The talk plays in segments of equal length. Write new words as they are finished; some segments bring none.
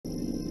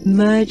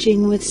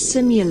Merging with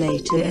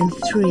simulator in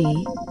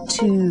 3,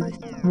 2,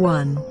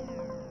 1.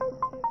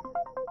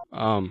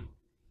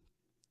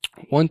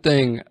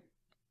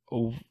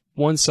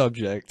 One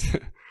subject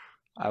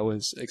I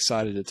was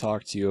excited to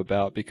talk to you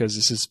about, because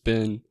this has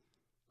been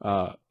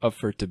up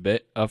for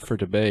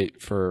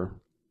debate for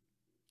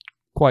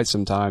quite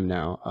some time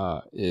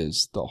now,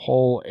 is the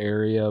whole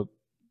area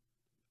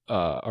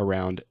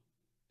around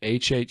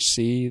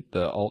HHC,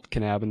 the alt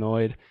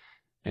cannabinoid,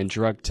 and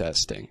drug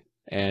testing.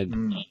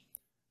 And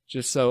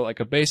just so, like,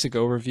 a basic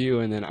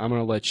overview, and then I'm going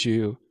to let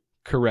you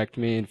correct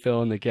me and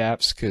fill in the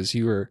gaps, because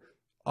you were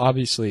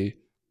obviously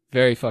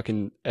very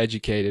fucking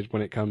educated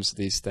when it comes to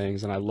these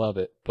things, and I love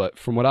it. But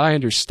from what I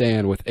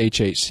understand with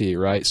HHC,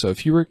 right? So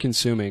if you were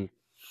consuming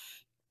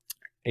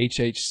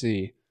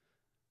HHC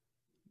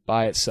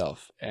by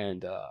itself,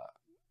 and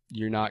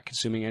you're not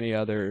consuming any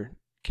other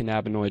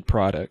cannabinoid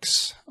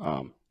products,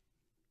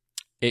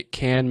 it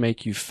can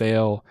make you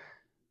fail.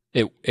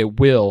 It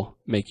will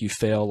make you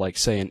fail, like,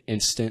 say, an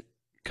instant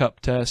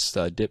cup test,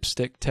 a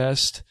dipstick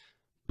test.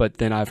 But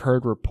then I've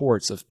heard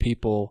reports of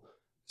people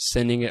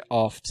sending it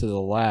off to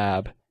the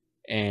lab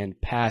and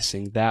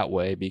passing that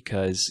way,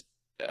 because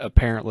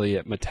apparently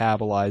it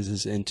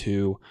metabolizes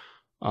into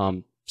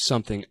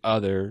something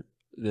other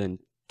than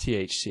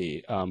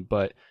THC.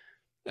 But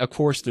of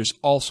course, there's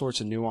all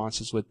sorts of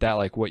nuances with that,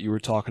 like what you were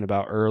talking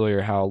about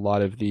earlier, how a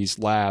lot of these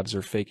labs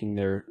are faking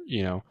their,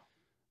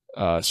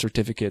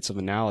 certificates of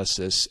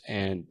analysis.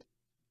 And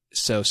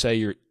so say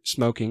you're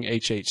smoking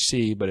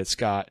HHC, but it's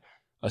got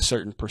a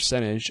certain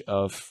percentage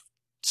of,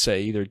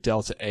 say, either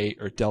Delta 8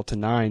 or Delta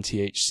 9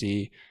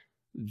 THC,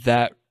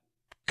 that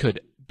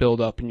could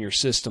build up in your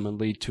system and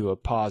lead to a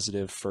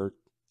positive for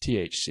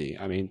THC.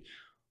 I mean,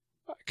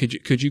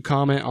 could you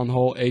comment on the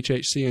whole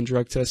HHC and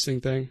drug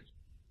testing thing?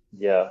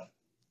 Yeah,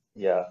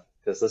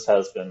 because this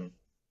has been,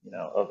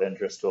 of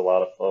interest to a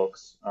lot of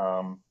folks.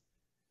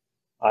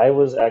 I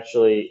was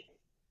actually,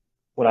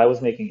 when I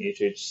was making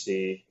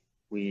HHC,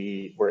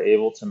 we were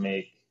able to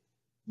make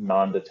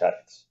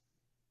non-detect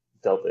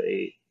Delta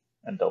 8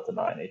 and Delta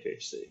 9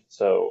 HHC.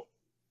 So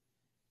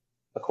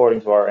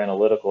according to our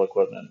analytical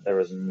equipment, there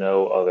was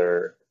no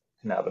other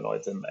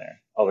cannabinoids in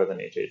there other than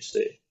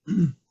HHC.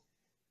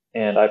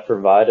 And I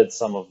provided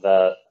some of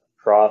that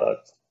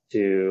product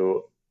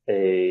to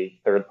a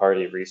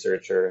third-party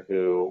researcher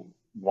who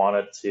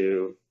wanted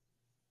to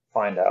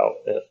find out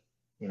if,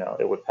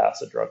 it would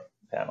pass a drug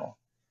panel.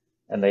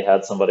 And they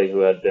had somebody who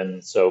had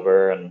been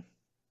sober, and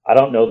I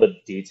don't know the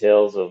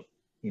details of,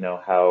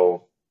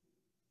 how,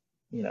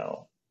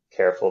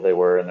 careful they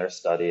were in their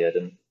study.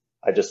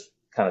 I just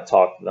kind of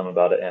talked to them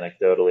about it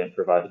anecdotally and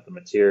provided the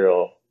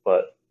material,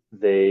 but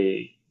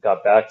they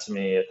got back to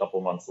me a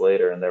couple months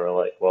later and they were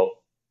like, well,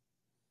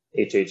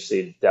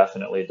 HHC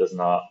definitely does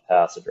not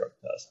pass a drug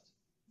test.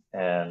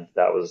 And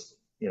that was,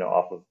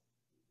 off of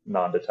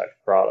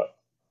non-detect product.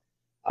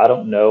 I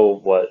don't know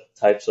what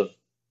types of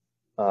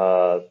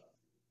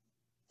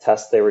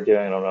tests they were doing.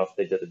 I don't know if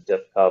they did a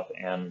dip cup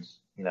and,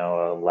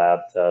 a lab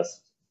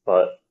test,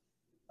 but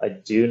I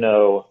do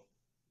know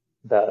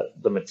that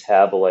the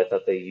metabolite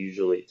that they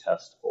usually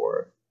test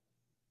for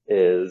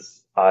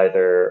is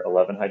either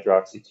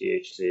 11-hydroxy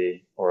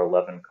THC or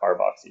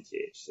 11-carboxy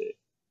THC.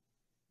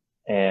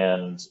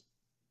 And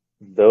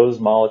those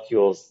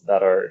molecules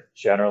that are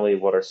generally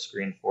what are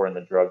screened for in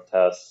the drug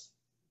tests,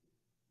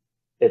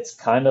 it's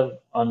kind of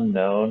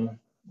unknown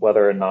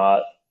whether or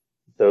not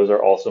those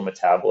are also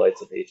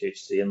metabolites of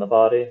HHC in the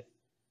body.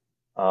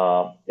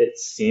 It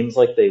seems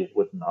like they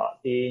would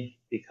not be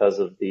because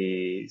of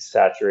the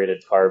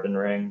saturated carbon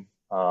ring,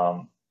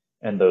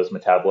 and those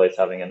metabolites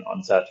having an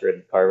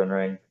unsaturated carbon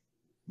ring.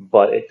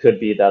 But it could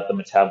be that the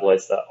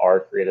metabolites that are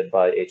created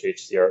by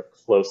HHC are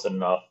close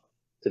enough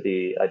to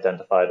be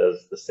identified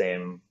as the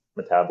same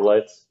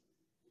metabolites.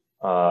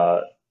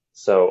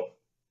 So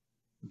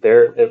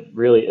it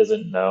really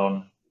isn't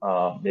known.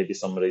 Maybe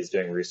somebody's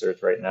doing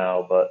research right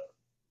now, but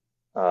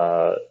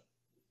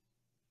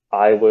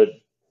I would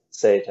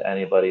say to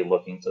anybody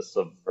looking to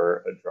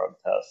subvert a drug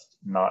test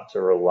not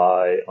to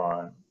rely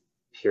on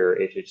pure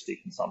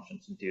HHC consumption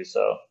to do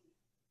so.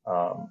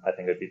 I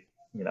think it'd be,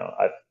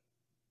 I've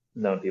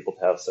known people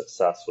to have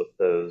success with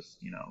those,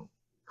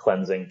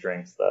 cleansing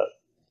drinks that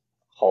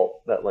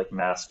like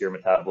mask your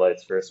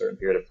metabolites for a certain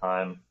period of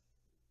time.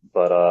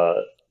 But,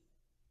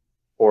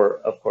 or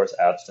of course,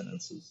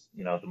 abstinence is,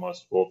 the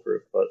most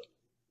foolproof, but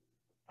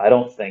I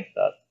don't think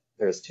that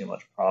there's too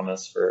much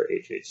promise for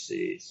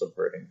HHC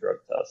subverting drug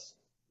tests.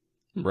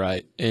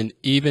 Right. And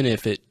even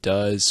if it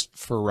does,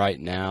 for right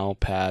now,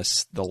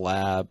 pass the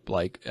lab,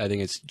 like I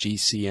think it's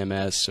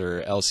GCMS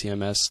or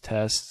LCMS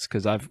tests,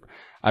 because I've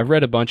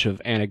read a bunch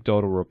of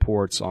anecdotal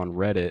reports on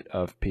Reddit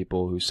of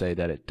people who say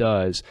that it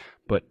does,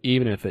 but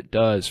even if it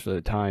does, for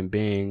the time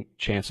being,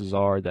 chances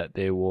are that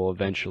they will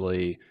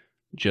eventually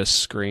just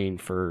screen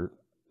for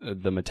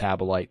the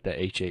metabolite that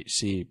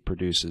HHC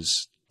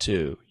produces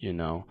too,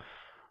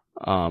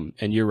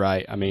 and you're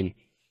right. I mean,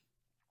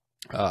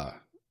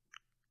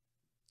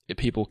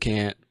 people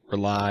can't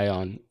rely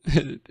on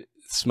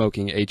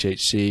smoking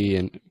HHC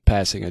and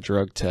passing a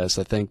drug test.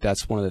 I think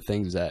that's one of the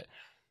things that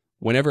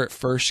whenever it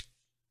first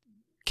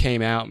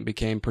came out and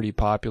became pretty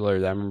popular,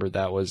 I remember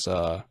that was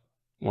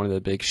one of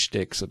the big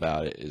shticks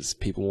about it, is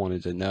people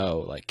wanted to know,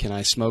 like, can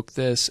I smoke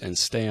this and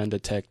stay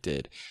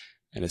undetected?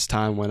 And as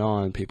time went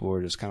on, people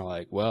were just kind of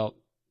like, well,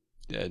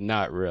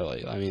 not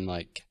really. I mean,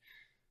 like,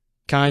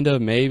 kind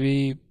of,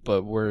 maybe,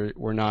 but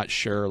we're not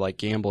sure. Like,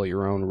 gamble at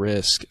your own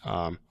risk.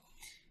 And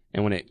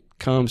when it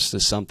comes to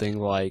something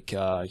like,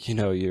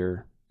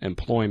 your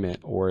employment,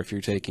 or if you're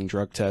taking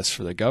drug tests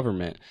for the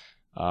government,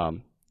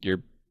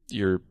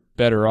 you're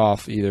better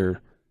off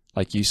either,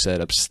 like you said,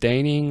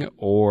 abstaining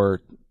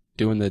or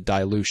doing the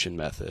dilution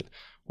method,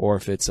 or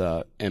if it's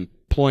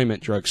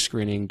employment drug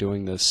screening,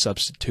 doing the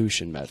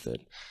substitution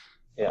method.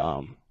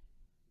 Yeah.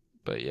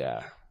 But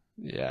yeah.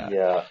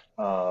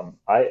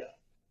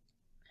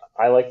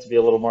 I like to be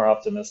a little more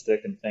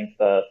optimistic and think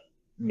that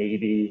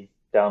maybe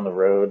down the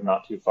road,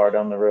 not too far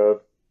down the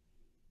road,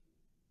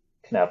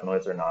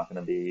 cannabinoids are not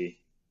going to be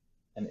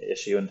an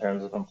issue in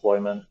terms of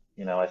employment.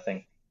 I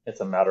think it's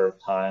a matter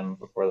of time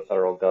before the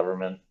federal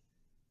government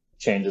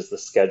changes the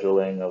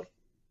scheduling of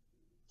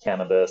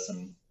cannabis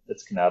and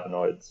its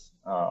cannabinoids.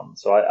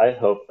 So I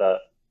hope that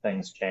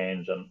things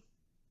change. And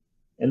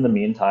in the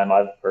meantime,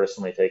 I've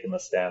personally taken the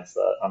stance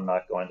that I'm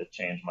not going to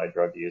change my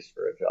drug use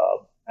for a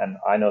job. And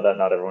I know that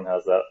not everyone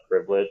has that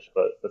privilege,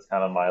 but that's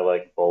kind of my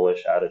like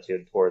bullish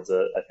attitude towards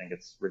it. I think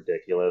it's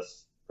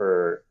ridiculous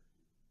for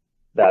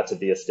that to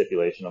be a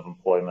stipulation of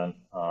employment.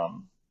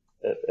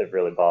 It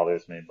really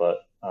bothers me. But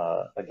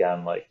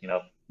again, like,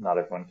 not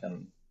everyone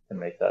can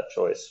make that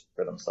choice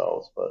for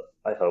themselves, but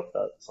I hope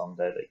that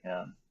someday they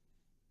can.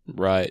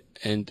 Right.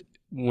 And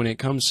when it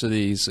comes to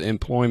these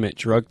employment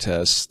drug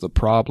tests, the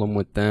problem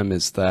with them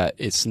is that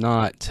it's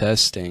not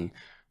testing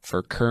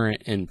for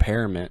current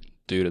impairment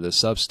due to the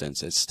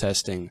substance. It's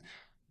testing,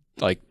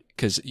 like,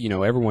 because,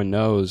 everyone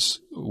knows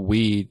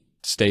weed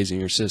stays in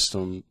your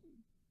system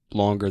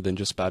longer than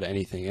just about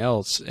anything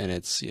else, and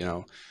it's,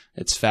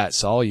 it's fat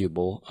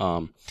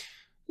soluble.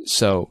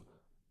 So,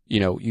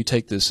 you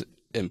take this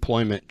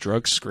employment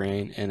drug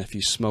screen, and if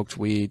you smoked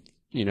weed,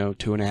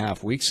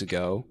 2.5 weeks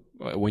ago,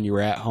 when you were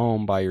at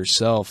home by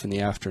yourself in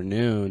the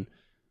afternoon,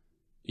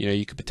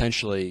 you could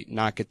potentially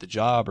not get the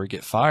job or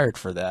get fired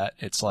for that.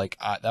 It's like,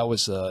 that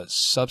was a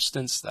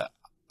substance that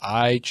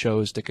I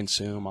chose to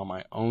consume on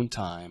my own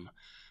time.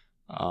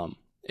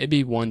 It'd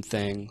be one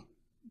thing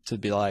to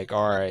be like,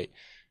 all right,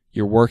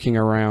 you're working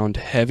around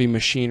heavy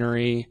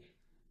machinery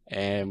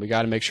and we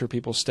got to make sure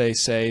people stay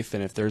safe.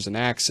 And if there's an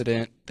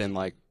accident, then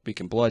like we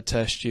can blood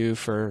test you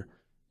for,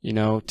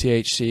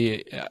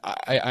 THC.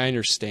 I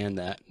understand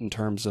that in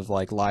terms of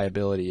like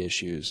liability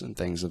issues and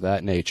things of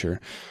that nature.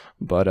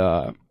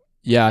 But,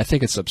 yeah, I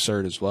think it's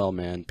absurd as well,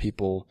 man.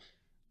 People,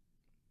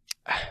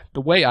 the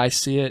way I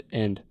see it,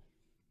 and,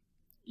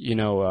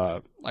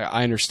 I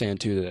understand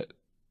too that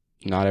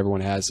not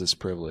everyone has this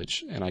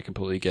privilege, and I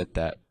completely get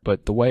that.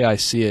 But the way I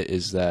see it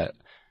is that,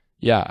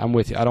 yeah, I'm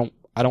with you. I don't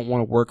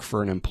want to work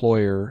for an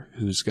employer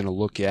who's going to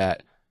look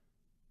at,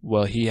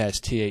 well, he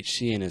has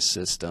THC in his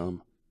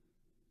system,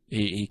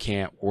 he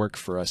can't work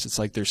for us. It's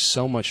like there's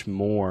so much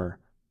more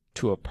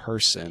to a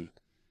person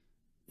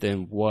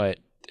than what,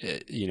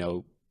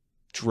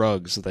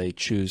 drugs they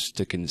choose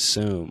to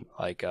consume.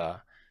 Like,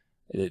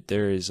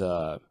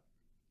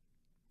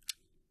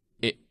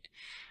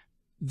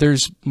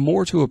 there's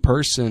more to a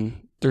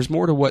person. There's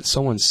more to what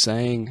someone's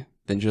saying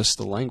than just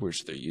the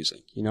language they're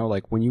using.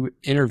 Like when you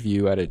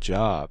interview at a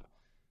job,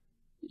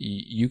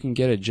 you can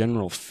get a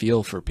general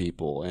feel for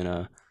people and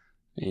a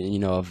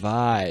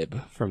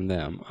vibe from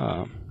them.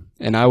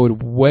 And I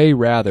would way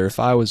rather, if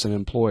I was an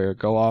employer,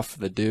 go off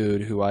the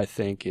dude who I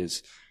think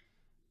is,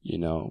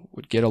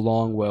 would get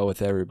along well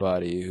with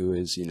everybody, who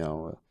is,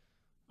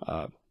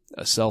 a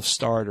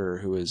self-starter,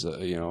 who is,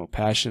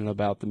 passionate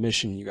about the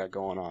mission you got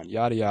going on,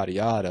 yada, yada,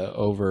 yada,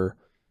 over,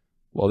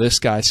 well, this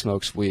guy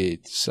smokes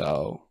weed.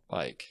 So,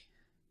 like,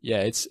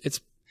 yeah, it's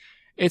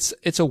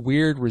a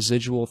weird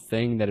residual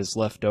thing that is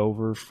left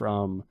over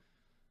from,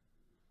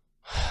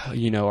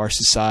 our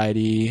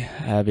society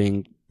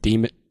having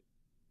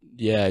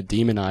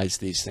demonized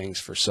these things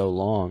for so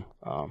long.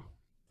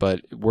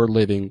 But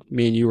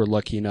me and you were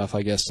lucky enough,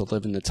 I guess, to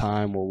live in the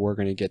time where we're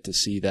going to get to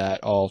see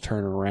that all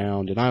turn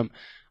around. And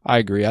I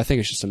agree. I think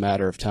it's just a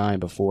matter of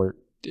time before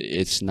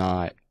it's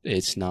not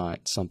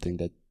something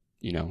that,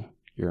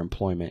 your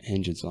employment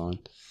hinges on.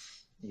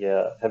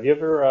 Yeah. Have you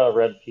ever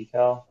read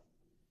P-Cal?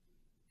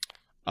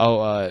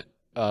 Oh,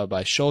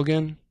 by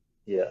Shulgin?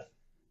 Yeah.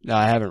 No,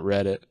 I haven't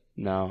read it.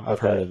 No, I've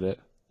heard of it.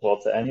 Well,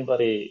 to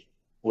anybody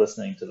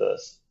listening to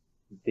this,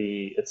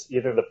 it's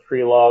either the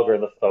prelogue or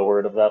the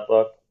foreword of that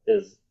book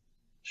is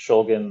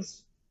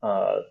Shulgin's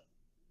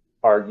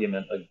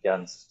argument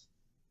against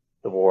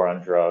the war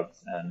on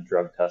drugs and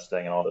drug testing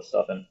and all this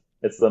stuff. And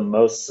it's the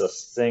most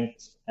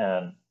succinct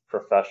and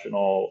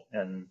professional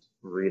and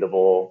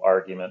readable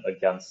argument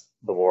against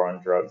the war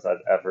on drugs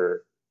I've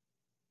ever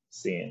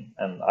seen.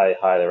 And I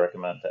highly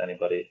recommend to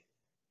anybody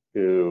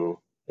who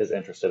is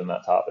interested in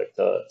that topic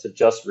to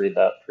just read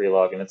that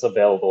prelogue, and it's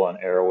available on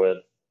Arrowhead,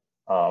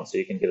 so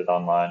you can get it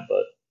online.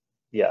 But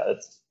yeah,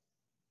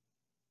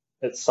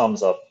 it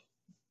sums up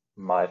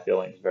my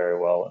feelings very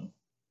well, and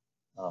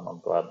I'm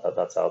glad that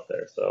that's out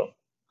there. So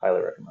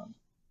highly recommend.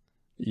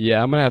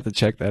 Yeah, I'm gonna have to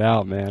check that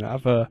out, man.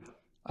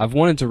 I've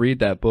wanted to read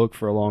that book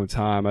for a long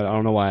time. I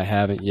don't know why I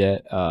haven't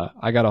yet.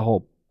 I got a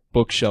whole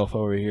bookshelf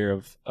over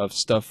here of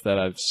stuff that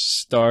I've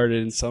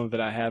started, and some of it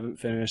I haven't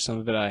finished, some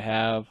of it I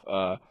have.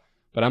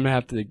 But I'm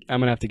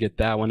gonna have to get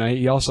that one.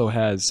 He also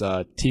has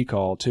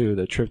T-Call too,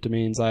 the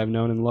tryptamines I have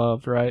known and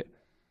loved, right?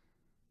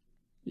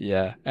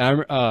 Yeah.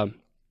 And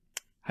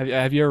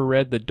have you ever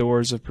read The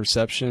Doors of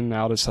Perception,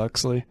 Aldous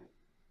Huxley?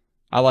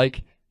 I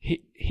like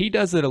he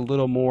does it a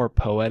little more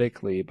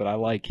poetically, but I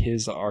like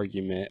his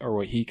argument, or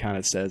what he kind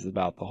of says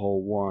about the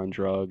whole war on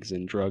drugs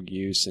and drug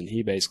use, and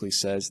he basically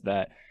says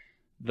that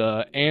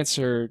the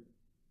answer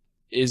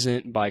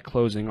isn't by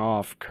closing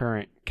off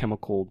current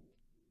chemical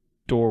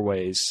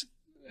doorways.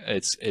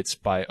 It's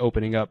by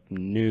opening up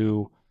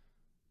new,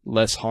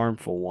 less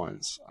harmful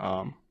ones.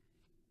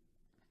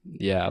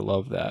 Yeah, I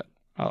love that.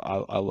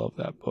 I love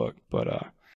that book. But